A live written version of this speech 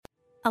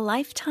A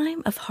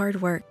lifetime of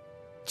hard work,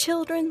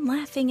 children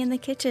laughing in the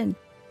kitchen,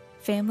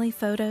 family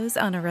photos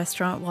on a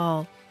restaurant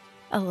wall,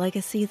 a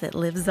legacy that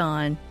lives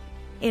on.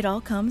 It all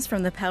comes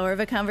from the power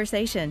of a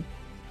conversation,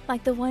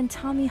 like the one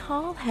Tommy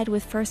Hall had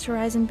with First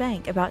Horizon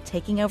Bank about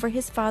taking over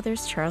his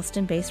father's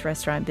Charleston-based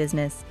restaurant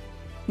business.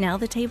 Now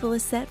the table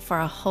is set for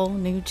a whole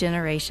new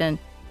generation.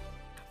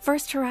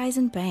 First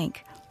Horizon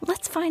Bank.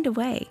 Let's find a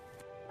way.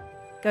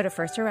 Go to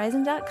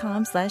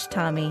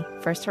firsthorizon.com/Tommy.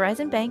 First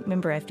Horizon Bank,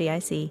 member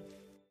FDIC.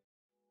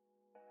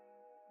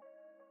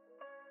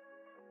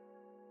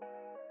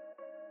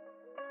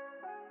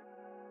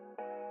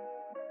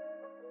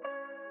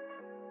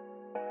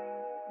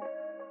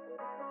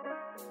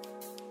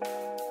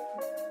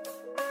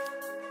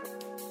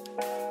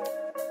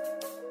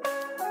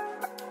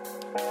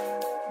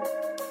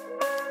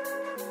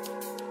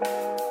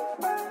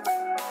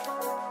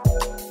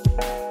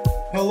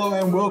 Hello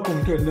and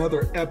welcome to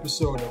another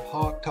episode of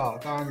Hawk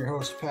Talk. I'm your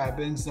host, Pat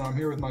Benson. I'm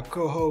here with my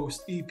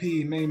co-host, EP,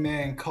 main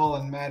man,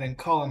 Colin Madden.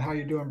 Colin, how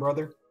you doing,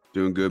 brother?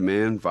 Doing good,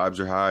 man. Vibes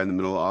are high in the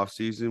middle of off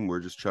season. We're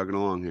just chugging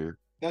along here.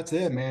 That's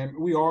it, man.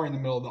 We are in the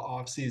middle of the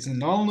off season.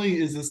 Not only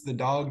is this the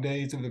dog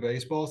days of the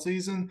baseball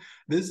season,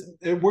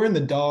 we're in the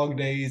dog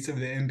days of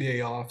the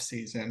NBA off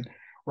season.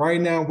 Right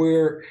now,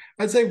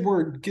 I'd say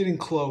we're getting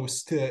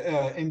close to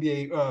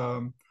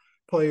NBA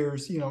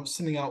players,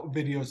 sending out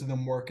videos of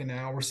them working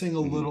out. We're seeing a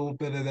little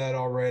bit of that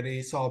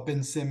already. Saw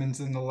Ben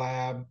Simmons in the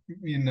lab,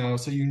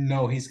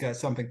 so he's got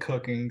something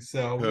cooking.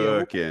 So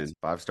cooking,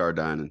 5-star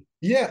dining.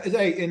 Yeah,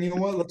 hey, and you know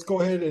what? Let's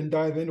go ahead and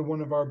dive into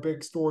one of our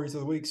big stories of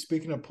the week.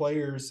 Speaking of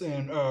players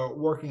and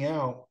working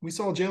out, we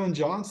saw Jalen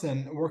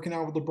Johnson working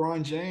out with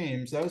LeBron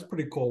James. That was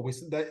pretty cool.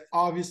 That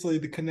obviously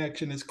the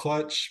connection is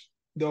clutch.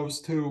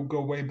 Those two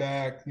go way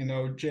back.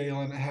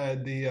 Jalen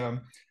had the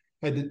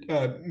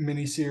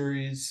mini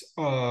series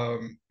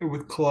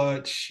with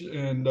Clutch,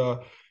 and that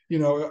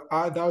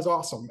was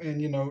awesome.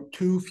 And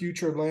two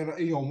future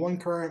Atlanta, one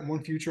current,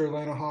 one future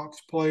Atlanta Hawks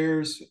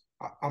players.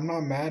 I'm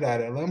not mad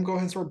at it. Let them go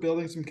ahead and start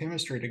building some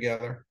chemistry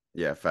together.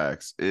 Yeah,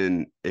 facts.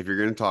 And if you're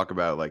going to talk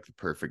about like the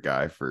perfect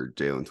guy for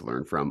Jalen to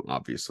learn from,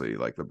 obviously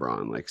like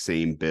LeBron, like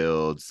same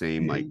build,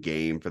 same like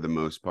game for the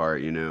most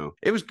part,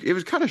 It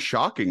was kind of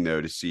shocking though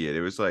to see it.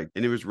 It was like,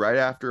 and it was right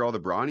after all the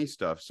Bronny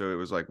stuff. So it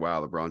was like,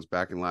 wow, LeBron's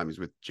back in lab. He's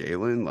with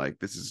Jalen. Like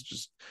this is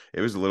just,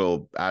 it was a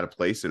little out of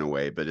place in a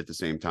way, but at the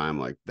same time,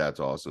 like that's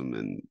awesome.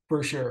 And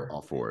for sure,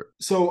 all for it.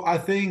 So I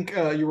think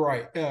you're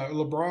right.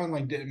 LeBron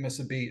like didn't miss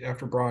a beat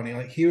after Bronny.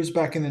 Like he was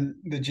back in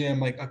the gym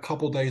like a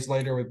couple days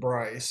later with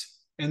Bryce.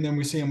 And then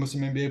we see him with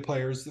some NBA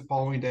players the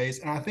following days.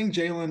 And I think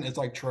Jalen is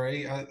like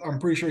Trae. I'm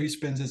pretty sure he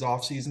spends his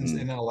off seasons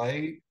in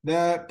LA.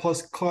 That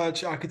plus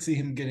Clutch, I could see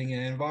him getting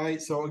an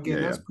invite. So again,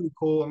 that's pretty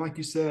cool. And like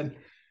you said,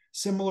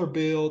 similar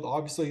build.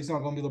 Obviously, he's not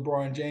going to be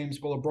LeBron James,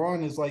 but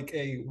LeBron is like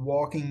a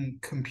walking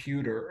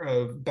computer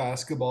of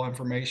basketball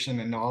information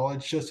and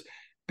knowledge. Just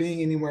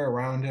being anywhere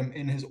around him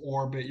in his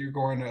orbit, you're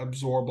going to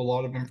absorb a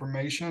lot of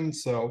information.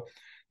 So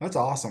that's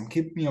awesome.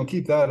 Keep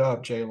that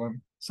up, Jalen.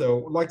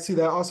 So I'd like to see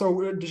that. Also,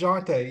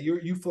 DeJounte,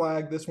 you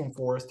flagged this one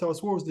for us. Tell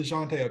us, what was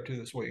DeJounte up to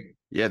this week?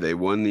 Yeah, they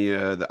won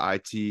the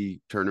IT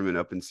tournament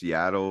up in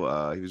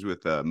Seattle. He was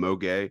with Mo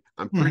Gay.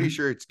 I'm pretty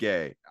sure it's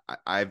Gay.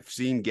 I've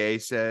seen Gay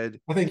said.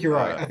 I think you're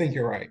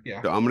right.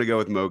 Yeah. So I'm gonna go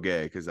with Mo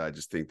Gay because I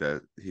just think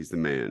that he's the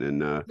man,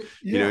 and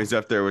he's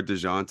up there with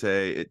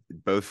DeJounte,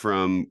 both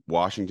from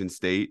Washington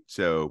State.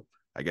 So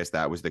I guess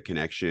that was the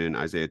connection.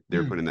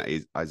 They're putting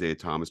the Isaiah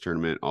Thomas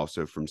tournament,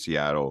 also from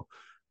Seattle.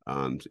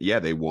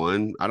 They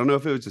won. I don't know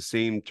if it was the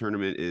same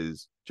tournament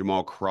as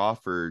Jamal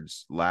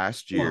Crawford's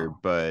last year,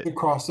 but the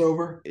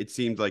crossover. It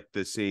seemed like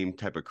the same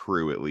type of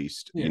crew, at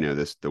least.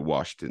 The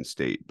Washington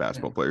State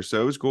basketball players.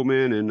 So it was cool,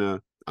 man.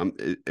 And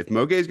if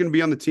Moge is going to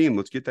be on the team,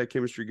 let's get that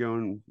chemistry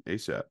going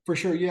ASAP. For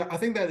sure. Yeah, I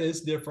think that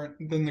is different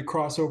than the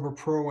crossover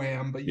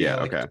pro-am. But you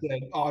said,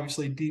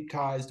 obviously deep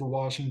ties to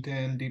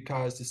Washington, deep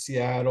ties to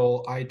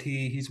Seattle, IT.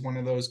 He's one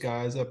of those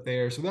guys up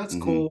there. So that's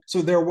cool.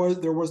 So there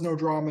was no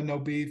drama, no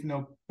beef,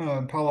 no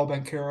Paolo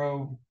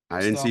Banchero.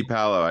 I didn't see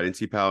Paolo. I didn't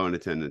see Paolo in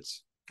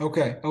attendance.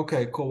 Okay,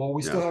 cool. Well,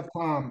 we still have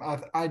time.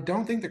 I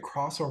don't think the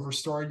crossover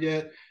started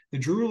yet. The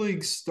Drew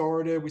League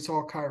started. We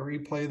saw Kyrie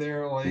play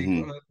there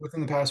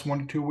within the past 1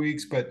 to 2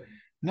 weeks, but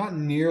not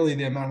nearly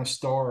the amount of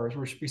stars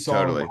we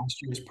saw in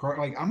last year's pro.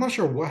 Like, I'm not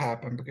sure what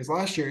happened because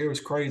last year it was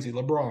crazy.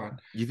 LeBron.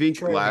 You think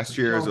Trae, last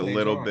year is a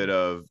little bit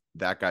of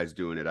that guy's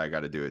doing it, I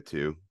got to do it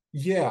too?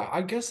 Yeah,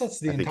 I guess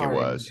that's the entire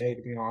NBA,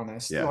 to be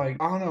honest. Yeah. Like,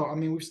 I don't know. I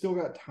mean, we've still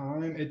got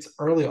time. It's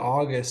early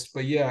August,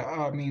 but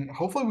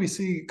hopefully we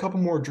see a couple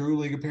more Drew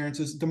League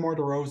appearances. DeMar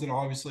DeRozan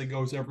obviously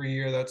goes every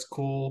year. That's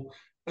cool.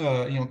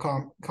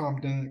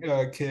 Compton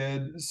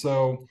kid.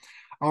 So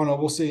I don't know.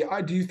 We'll see.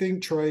 Do you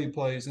think Trae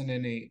plays in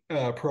any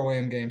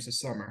pro-am games this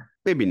summer?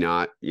 Maybe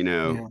not. He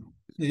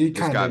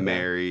just got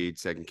married,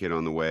 second kid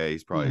on the way.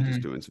 He's probably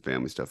just doing some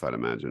family stuff, I'd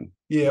imagine.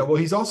 Yeah, well,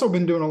 he's also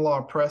been doing a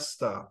lot of press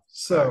stuff.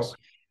 So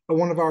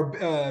one of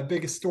our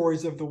biggest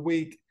stories of the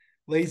week,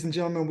 ladies and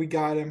gentlemen, we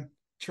got him.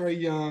 Trae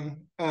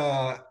Young.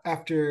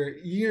 After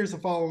years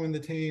of following the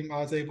team,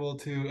 I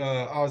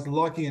was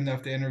lucky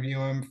enough to interview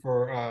him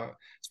for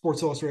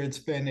Sports Illustrated's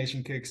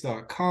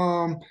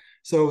FanNationKicks.com.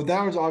 So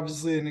that was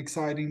obviously an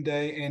exciting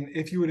day. And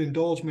if you would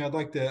indulge me, I'd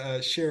like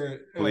to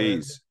share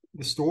Please.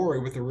 the story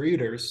with the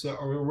readers,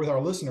 or with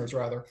our listeners,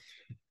 rather.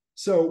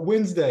 So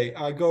Wednesday,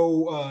 I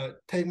go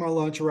take my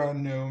lunch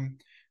around noon,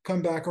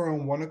 come back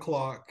around 1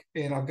 o'clock,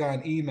 and I've got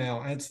an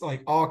email, and it's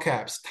like all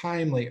caps,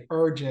 timely,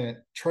 urgent,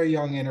 Trae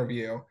Young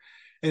interview.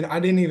 And I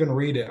didn't even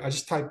read it. I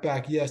just typed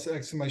back, yes,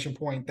 exclamation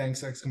point,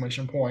 thanks,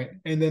 exclamation point.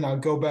 And then I'll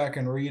go back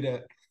and read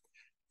it.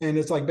 And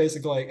it's like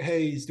basically like,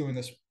 hey, he's doing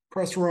this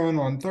press run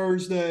on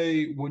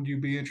Thursday. Would you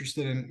be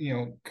interested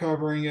in,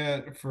 covering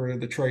it for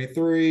the Trae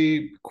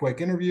 3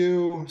 quick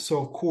interview?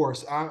 So of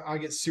course I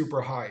get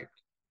super hyped.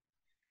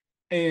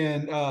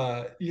 And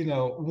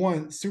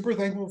one, super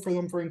thankful for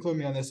them for including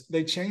me on this.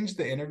 They changed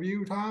the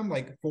interview time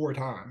like 4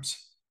 times.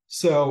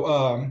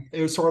 So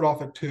it would start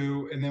off at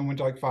 2 and then went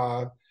to like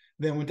 5,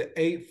 then went to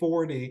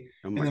 8:40,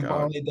 Oh and my then God.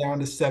 finally down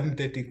to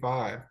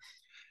 7:55.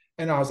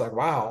 And I was like,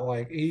 wow,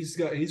 like he's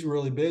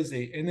really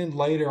busy. And then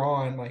later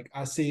on, like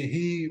I see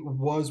he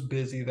was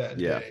busy that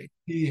Yeah. day.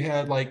 He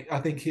had like, I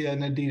think he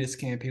had an Adidas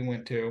camp he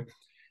went to.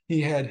 He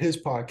had his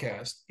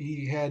podcast.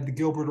 He had the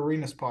Gilbert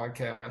Arenas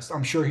podcast.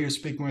 I'm sure he was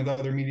speaking with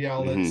other media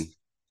Hmm. outlets.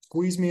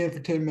 Squeezed me in for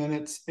 10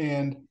 minutes.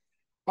 And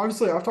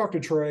obviously I've talked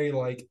to Trae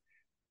like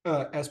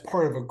as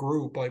part of a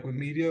group, like with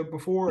media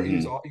before.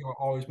 He's Hmm.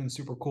 always been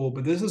super cool.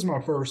 But this is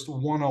my first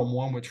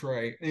one-on-one with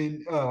Trae.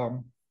 And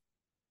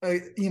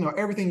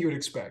everything you would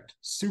expect.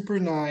 Super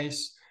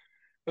nice,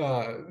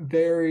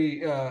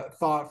 very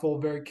thoughtful,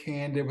 very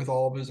candid with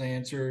all of his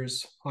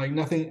answers. Like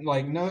nothing,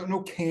 like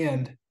no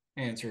canned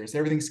answers.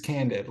 Everything's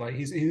candid. Like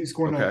he's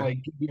going to Okay.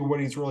 like give you what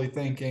he's really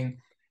thinking.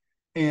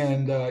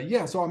 And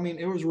yeah, so I mean,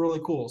 it was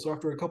really cool. So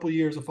after a couple of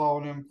years of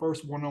following him,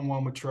 first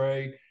one-on-one with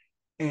Trae,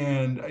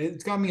 and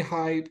it's got me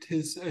hyped.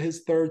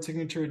 His third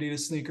signature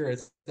Adidas sneaker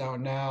is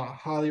out now.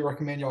 Highly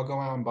recommend y'all go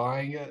out and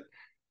buying it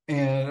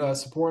and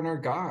supporting our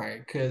guy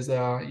because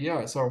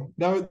yeah. So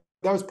that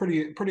was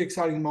pretty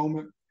exciting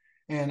moment,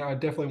 and I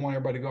definitely want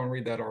everybody to go and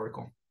read that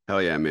article.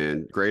 Hell yeah,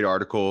 man. Great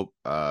article.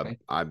 Thank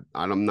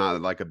I'm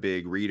not like a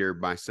big reader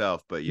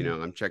myself, but you.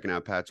 I'm checking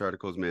out Pat's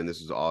articles, man. This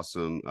is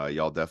awesome.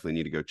 Y'all definitely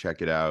need to go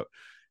check it out.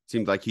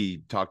 Seemed like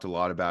he talked a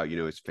lot about,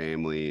 his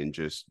family, and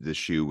just the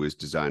shoe was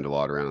designed a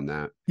lot around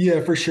that.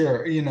 Yeah, for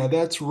sure.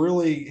 That's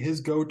really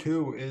his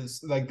go-to,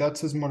 is like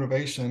that's his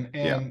motivation.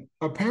 Yeah. And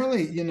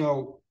apparently,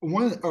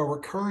 one a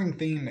recurring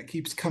theme that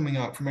keeps coming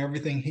up from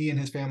everything he and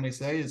his family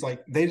say is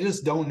like they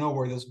just don't know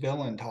where this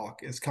villain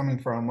talk is coming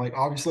from. Like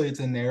obviously it's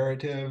a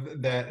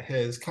narrative that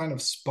has kind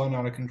of spun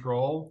out of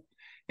control.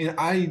 And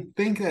I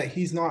think that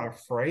he's not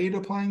afraid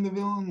of playing the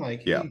villain.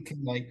 Like Yeah. he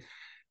can like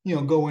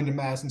go into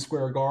Madison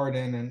Square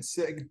Garden and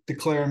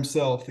declare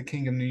himself the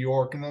king of New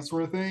York and that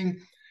sort of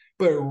thing.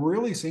 But it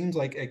really seems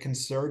like a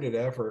concerted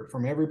effort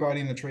from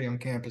everybody in the Trae Young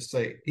campus to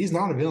say he's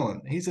not a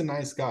villain. He's a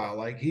nice guy.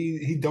 Like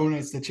he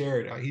donates to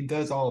charity. Like, he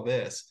does all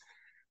this.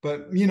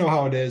 But you know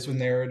how it is with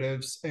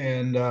narratives.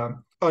 And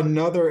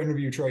another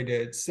interview Trae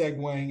did,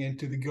 segueing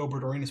into the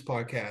Gilbert Arenas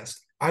podcast.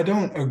 I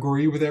don't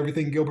agree with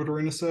everything Gilbert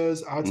Arenas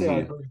says. I'd say I Hmm.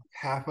 agree with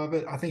half of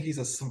it. I think he's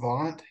a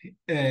savant.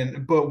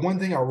 But one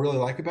thing I really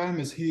like about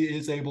him is he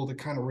is able to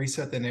kind of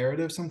reset the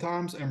narrative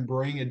sometimes and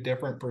bring a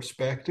different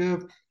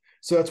perspective.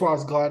 So that's why I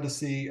was glad to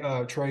see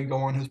Trae go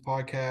on his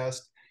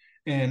podcast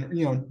and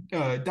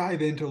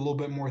dive into a little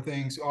bit more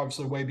things,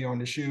 obviously way beyond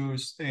the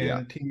shoes, Yeah.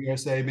 and Team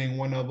USA being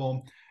one of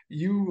them.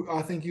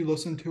 I think you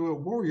listened to it.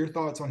 What were your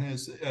thoughts on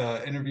his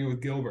interview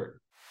with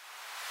Gilbert?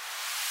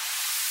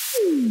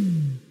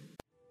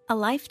 A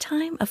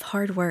lifetime of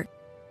hard work,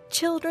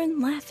 children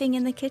laughing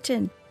in the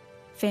kitchen,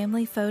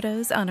 family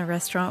photos on a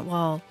restaurant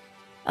wall,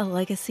 a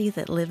legacy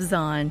that lives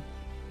on.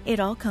 It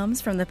all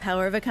comes from the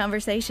power of a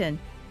conversation,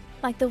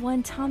 like the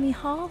one Tommy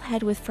Hall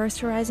had with First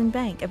Horizon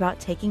Bank about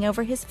taking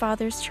over his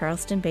father's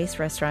Charleston-based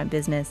restaurant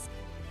business.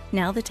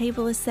 Now the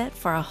table is set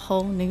for a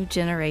whole new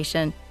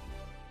generation.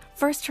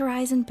 First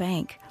Horizon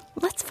Bank.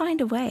 Let's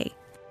find a way.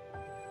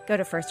 Go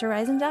to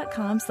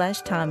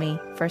firsthorizon.com/Tommy.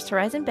 First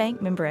Horizon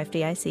Bank, member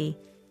FDIC.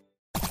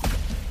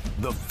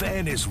 The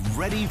Fan is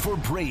ready for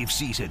Brave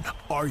season.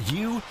 Are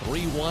you?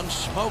 3-1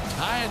 smoked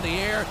high in the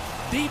air,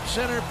 deep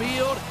center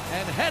field,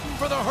 and heading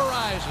for the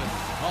horizon.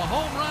 A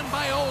home run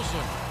by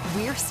Olsen.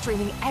 We're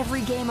streaming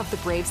every game of the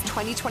Braves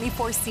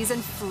 2024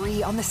 season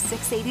free on the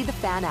 680 The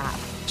Fan app.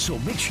 So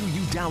make sure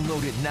you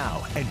download it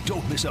now and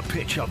don't miss a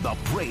pitch of the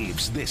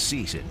Braves this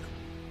season.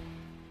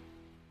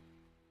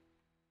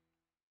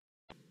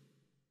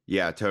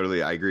 Yeah,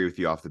 totally. I agree with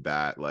you off the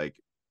bat. Like,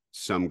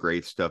 some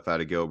great stuff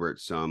out of Gilbert,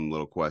 some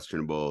little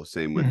questionable.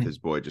 Same with his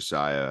boy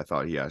Josiah. I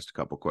thought he asked a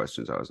couple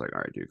questions. I was like, all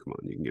right, dude, come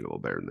on, you can get a little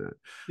better than that.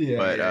 Yeah,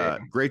 But yeah, yeah.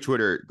 great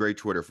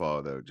Twitter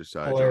follow though,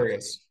 Josiah Johnson.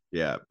 Hilarious.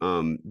 Yeah.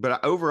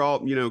 But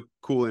overall,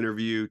 cool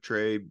interview.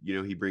 Trae,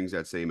 he brings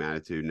that same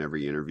attitude in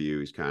every interview.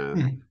 He's kind of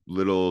Mhm.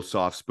 little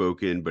soft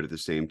spoken, but at the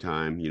same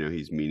time,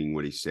 he's meaning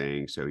what he's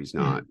saying. So he's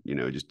not,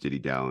 Mhm. just diddy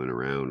dallying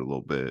around a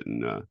little bit.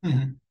 And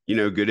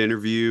Mhm. good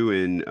interview.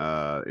 And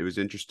it was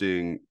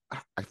interesting.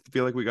 I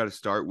feel like we got to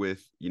start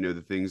with,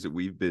 the things that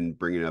we've been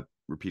bringing up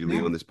repeatedly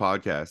Yeah. on this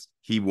podcast.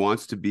 He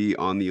wants to be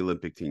on the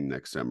Olympic team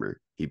next summer.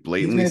 He He's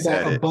blatantly made that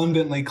said it.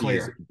 abundantly He has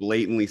clear.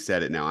 blatantly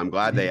said it now. I'm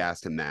glad they Mhm.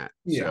 asked him that.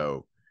 Yeah.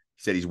 So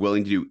he said he's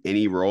willing to do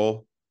any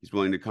role. He's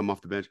willing to come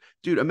off the bench.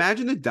 Dude,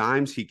 imagine the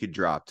dimes he could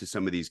drop to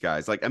some of these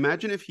guys. Like,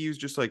 imagine if he was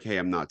just like, hey,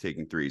 I'm not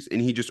taking threes. And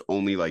he just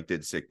only like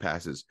did sick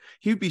passes.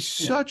 He would be Yeah.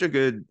 such a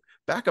good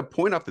backup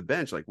point off the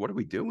bench. Like, what are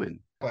we doing?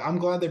 But I'm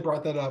glad they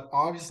brought that up.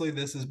 Obviously,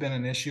 this has been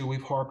an issue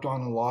we've harped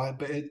on a lot,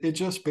 but it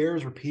just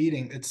bears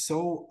repeating. It's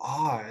so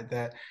odd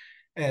that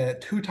a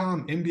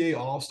two-time NBA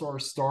All-Star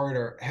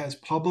starter has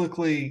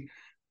publicly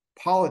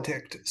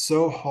politicked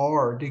so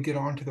hard to get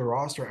onto the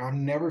roster. I've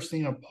never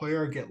seen a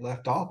player get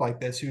left off like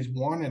this who's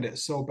wanted it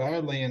so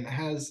badly and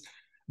has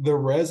the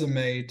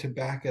resume to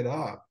back it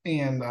up.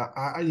 And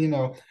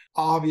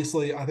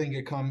obviously, I think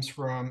it comes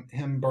from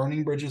him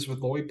burning bridges with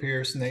Lloyd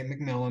Pierce, Nate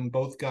McMillan.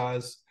 Both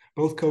guys,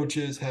 both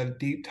coaches have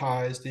deep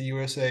ties to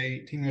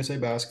Team USA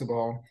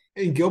basketball.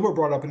 And Gilbert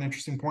brought up an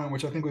interesting point,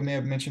 which I think we may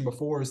have mentioned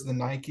before, is the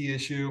Nike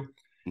issue.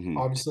 Mm-hmm.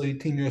 Obviously,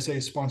 Team USA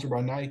is sponsored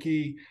by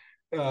Nike.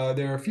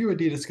 There are a few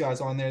Adidas guys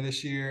on there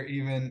this year,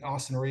 even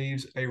Austin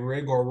Reeves, a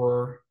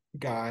Rigor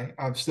guy.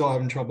 I'm still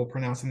having trouble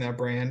pronouncing that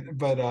brand,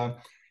 but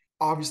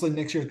obviously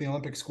next year at the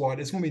Olympic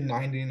squad, it's going to be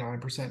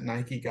 99%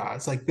 Nike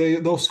guys. Like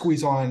they'll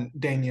squeeze on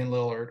Damian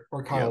Lillard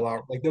or Kyle Yep.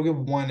 Lowry. Like they'll give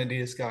one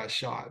Adidas guy a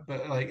shot,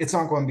 but like it's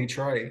not going to be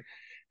Trae.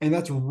 And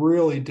that's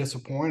really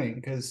disappointing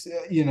because,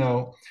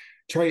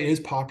 Trae is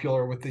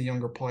popular with the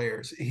younger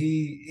players.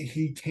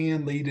 He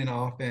can lead an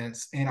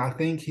offense, and I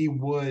think he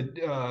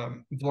would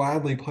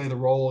gladly play the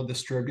role of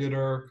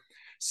distributor,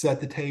 set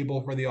the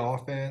table for the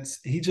offense.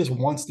 He just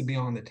wants to be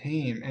on the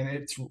team,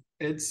 and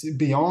it's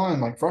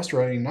beyond like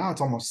frustrating now.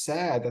 It's almost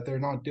sad that they're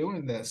not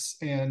doing this.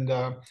 And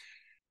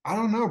I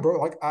don't know,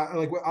 bro.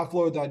 I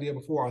floated the idea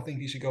before. I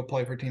think he should go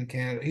play for Team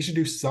Canada. He should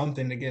do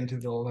something to get into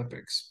the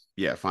Olympics.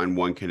 Yeah, find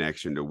one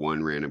connection to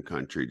one random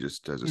country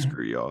just as a Mhm.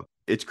 screw y'all.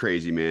 It's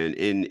crazy, man.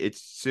 And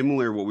it's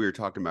similar what we were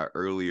talking about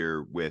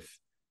earlier with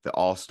the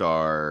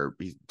All-Star,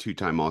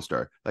 two-time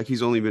All-Star. Like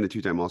he's only been a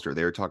two-time All-Star.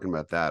 They were talking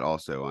about that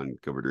also on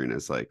Gilbert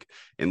Arenas. Like,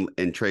 and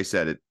Trae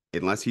said it,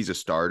 unless he's a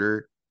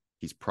starter,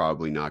 he's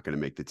probably not going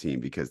to make the team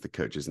because the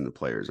coaches and the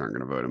players aren't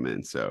going to vote him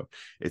in. So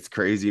it's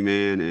crazy,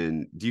 man.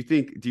 And do you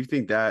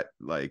think that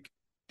like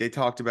they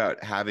talked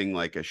about having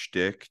like a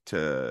shtick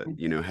to,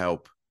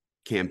 help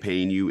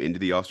campaign you into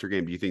the All-Star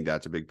game? Do you think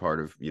that's a big part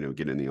of,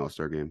 getting in the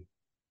All-Star game?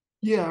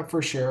 Yeah,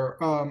 for sure.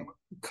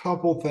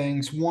 Couple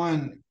things.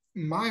 One,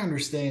 my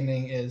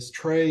understanding is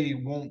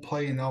Trae won't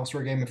play in the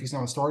All-Star game if he's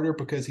not a starter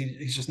because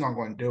he's just not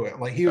going to do it.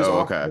 Like he was Oh,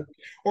 off, okay.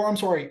 or I'm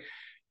sorry,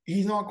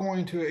 he's not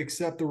going to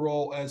accept the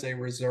role as a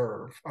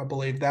reserve. I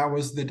believe that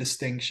was the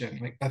distinction.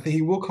 Like I think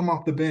he will come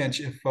off the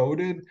bench if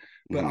voted,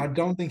 but I Mhm.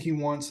 don't think he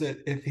wants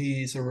it if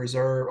he's a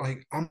reserve.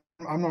 Like I'm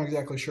not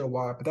exactly sure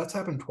why, but that's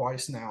happened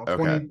twice now.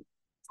 Okay.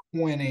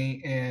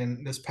 2020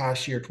 and this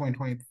past year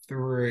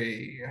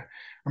 2023,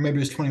 or maybe it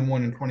was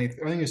 21 and 20. I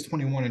think it was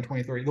 21 and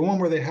 23, the one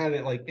where they had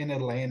it like in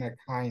Atlanta,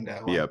 kind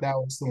of like Yep. that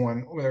was the one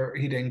where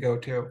he didn't go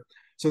to.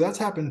 So that's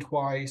happened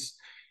twice.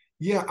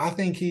 Yeah, I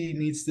think he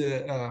needs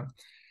to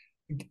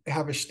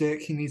have a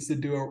shtick. He needs to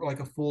do a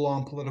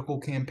full-on political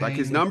Like his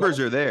campaign. numbers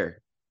are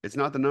there. It's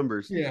not the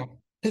numbers. Yeah.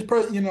 We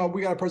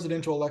got a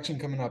presidential election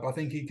coming up. I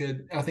think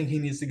he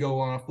needs to go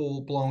on a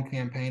full-blown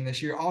campaign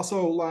this year.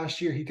 Also,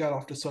 last year he got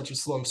off to such a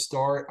slow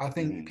start. I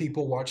think Mhm.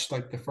 people watched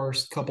like the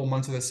first couple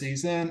months of the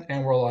season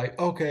and were like,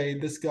 okay,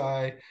 this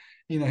guy,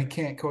 he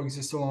can't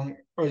coexist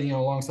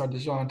alongside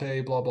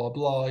DeJounte, blah, blah,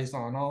 blah. He's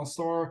not an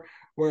all-star.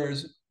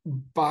 Whereas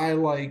by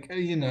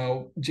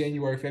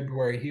January,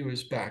 February, he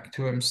was back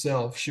to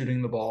himself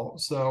shooting the ball.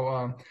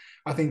 So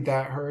I think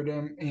that hurt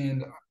him.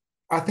 And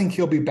I think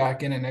he'll be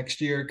back in it next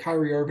year.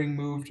 Kyrie Irving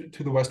moved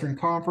to the Western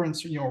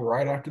Conference,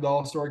 right after the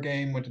All-Star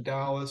game, went to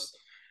Dallas.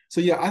 So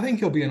yeah, I think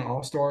he'll be an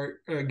All-Star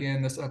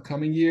again this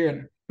upcoming year.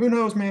 And who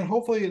knows, man?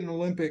 Hopefully an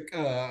Olympic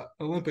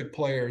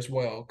player as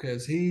well,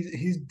 because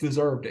he's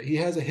deserved it. He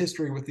has a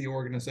history with the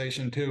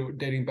organization too,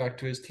 dating back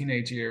to his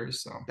teenage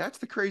years. So That's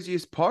the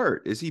craziest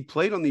part is he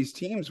played on these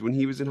teams when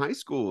he was in high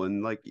school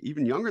and like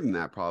even younger than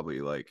that, probably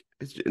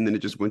and then it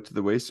just went to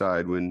the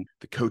wayside when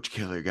the coach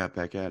killer got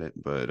back at it.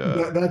 But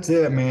that's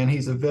it, man.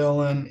 He's a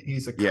villain.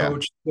 He's a yeah,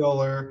 coach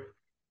killer.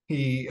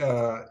 He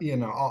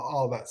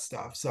all that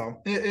stuff. So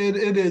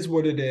it is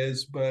what it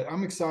is, but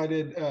I'm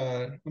excited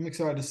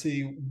to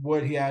see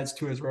what he adds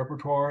to his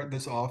repertoire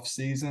this off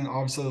season.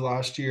 Obviously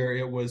last year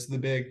it was the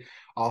big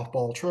off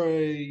ball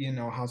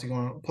Trae. How's he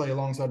going to play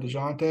alongside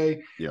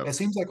DeJounte? yep. It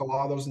seems like a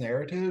lot of those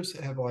narratives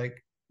have like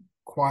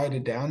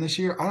quieted down this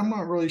year. I'm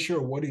not really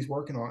sure what he's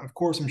working on. Of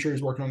course, I'm sure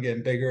he's working on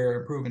getting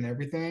bigger, improving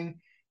everything.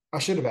 I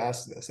should have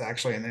asked this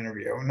actually in the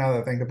interview. Now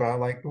that I think about it,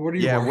 like, what are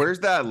you? Yeah, working where's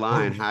that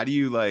line? for? How do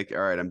you like?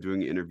 All right, I'm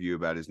doing an interview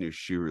about his new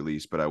shoe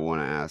release, but I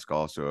want to ask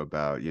also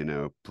about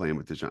playing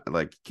with the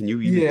like. Can you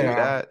even do Yeah.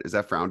 that? Is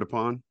that frowned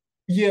upon?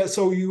 Yeah,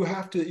 so you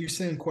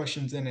send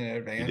questions in You did.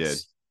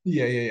 advance.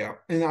 Yeah.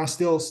 And I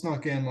still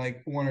snuck in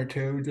like one or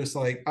two, just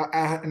like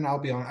and I'll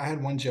be honest, I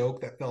had one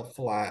joke that fell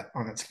flat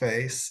on its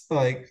face.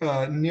 Like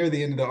near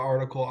the end of the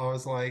article, I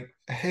was like,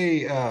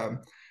 hey,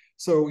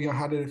 so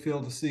how did it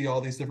feel to see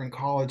all these different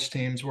college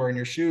teams wearing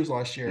your shoes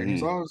last year? And he's,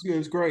 Hmm. oh, it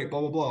was great,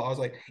 blah, blah, blah. I was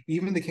like,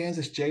 even the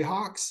Kansas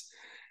Jayhawks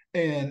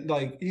and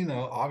like,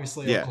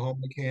 obviously Yeah,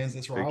 Oklahoma,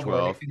 Kansas Big rivalry.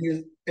 12.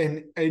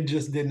 And it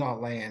just did not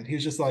land. He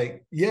was just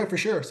like, yeah, for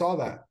sure, saw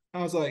that.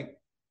 I was like,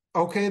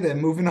 okay, then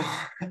moving on.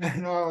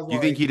 And I was You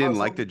think like, he didn't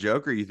like the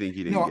joke, or you think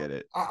he didn't no, get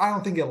it? I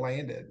don't think it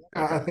landed.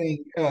 I Okay.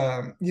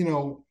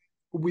 think,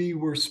 we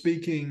were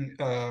speaking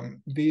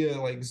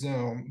via like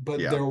Zoom, but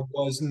Yeah. there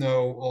was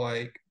no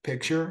like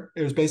picture.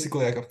 It was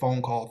basically like a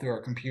phone call through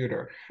our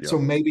computer. So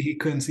Yep. maybe he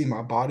couldn't see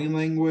my body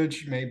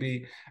language.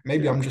 Maybe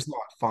Yeah. I'm just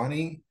not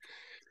funny.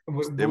 It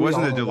We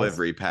wasn't all a know that's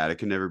delivery pad. It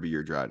can never be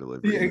your dry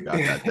delivery. yeah, You got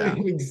that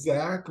down.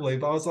 exactly.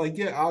 But I was like,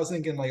 yeah, I was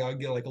thinking like I'd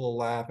get like a little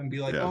laugh and be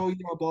like, Yeah. oh,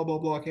 blah blah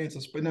blah,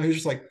 Kansas. But no, he's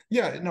just like,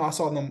 yeah, no, I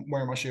saw them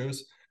wearing my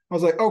shoes. I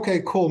was like,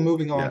 okay, cool.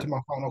 Moving on Yeah. to my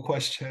final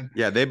question.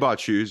 Yeah. They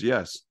bought shoes.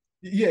 Yes.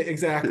 Yeah,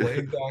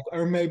 exactly.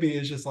 Or maybe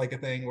it's just like a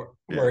thing where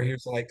Yeah. he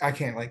was like, I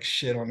can't like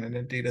shit on an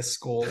Adidas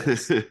school. In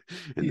this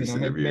Maybe,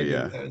 interview.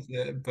 Yeah. that was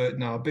it. But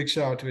no, big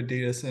shout out to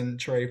Adidas and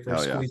Trae for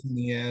Hell yeah. squeezing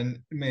me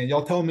in. Man,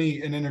 y'all tell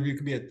me an interview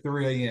could be at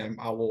 3 a.m.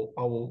 I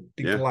will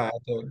be Yeah. glad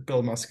to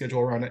build my schedule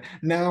around it.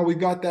 Now we've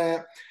got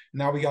that.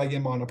 Now we gotta get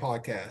him on a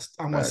podcast.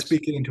 I'm gonna Facts.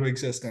 speak it into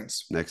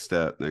existence. Next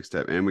step. Next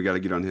step. And we got to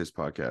get on his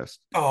podcast.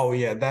 Oh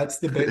yeah, that's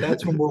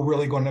when we're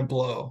really gonna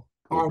blow.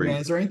 We'll All right, bring.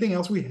 man. Is there anything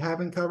else we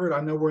haven't covered?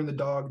 I know we're in the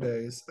dog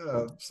days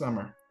of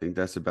summer. I think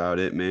that's about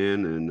it,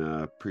 man. And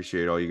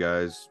appreciate all you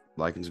guys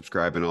like and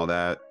subscribe and all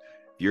that.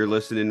 If you're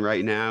listening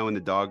right now in the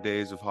dog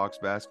days of Hawks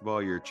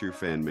basketball, you're a true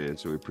fan, man.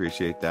 So we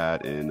appreciate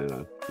that.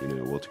 And,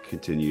 we'll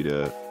continue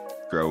to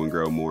grow and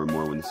grow more and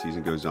more when the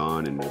season goes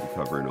on. And we'll be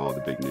covering all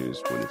the big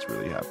news when it's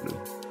really happening.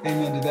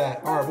 Amen to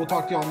that. All right. We'll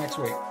talk to y'all next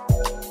week.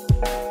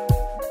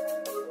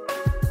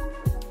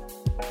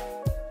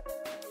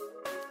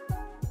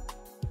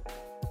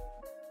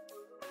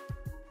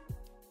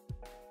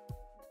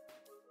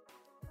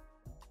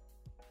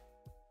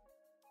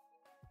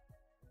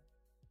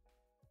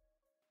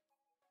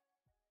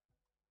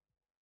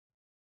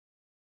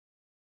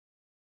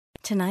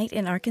 Tonight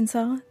in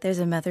Arkansas, there's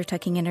a mother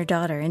tucking in her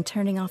daughter and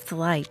turning off the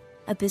light.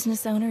 A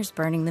business owner's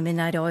burning the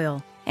midnight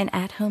oil. An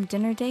at-home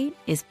dinner date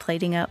is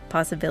plating up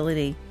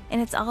possibility.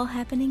 And it's all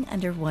happening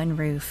under one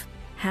roof.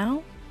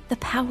 How? The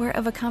power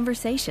of a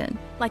conversation,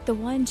 like the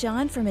one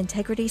John from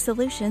Integrity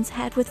Solutions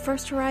had with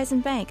First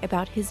Horizon Bank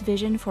about his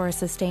vision for a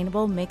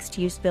sustainable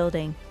mixed-use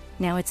building.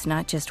 Now it's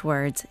not just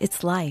words,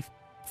 it's life.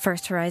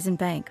 First Horizon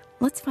Bank.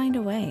 Let's find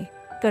a way.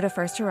 Go to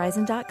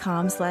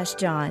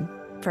firsthorizon.com/John.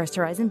 First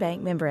Horizon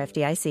Bank, member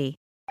FDIC.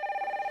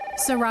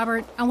 So,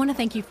 Robert, I want to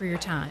thank you for your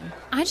time.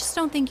 I just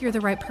don't think you're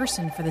the right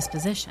person for this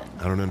position.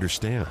 I don't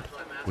understand.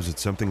 Was it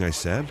something I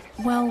said?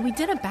 Well, we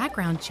did a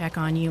background check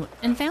on you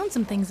and found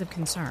some things of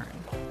concern.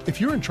 If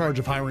you're in charge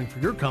of hiring for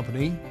your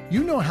company,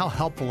 you know how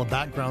helpful a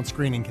background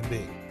screening can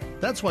be.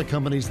 That's why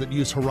companies that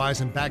use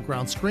Horizon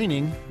background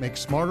screening make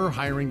smarter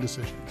hiring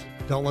decisions.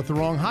 Don't let the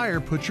wrong hire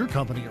put your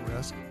company at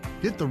risk.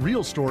 Get the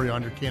real story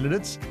on your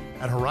candidates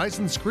at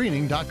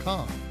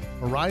horizonscreening.com.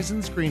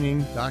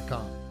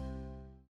 horizonscreening.com.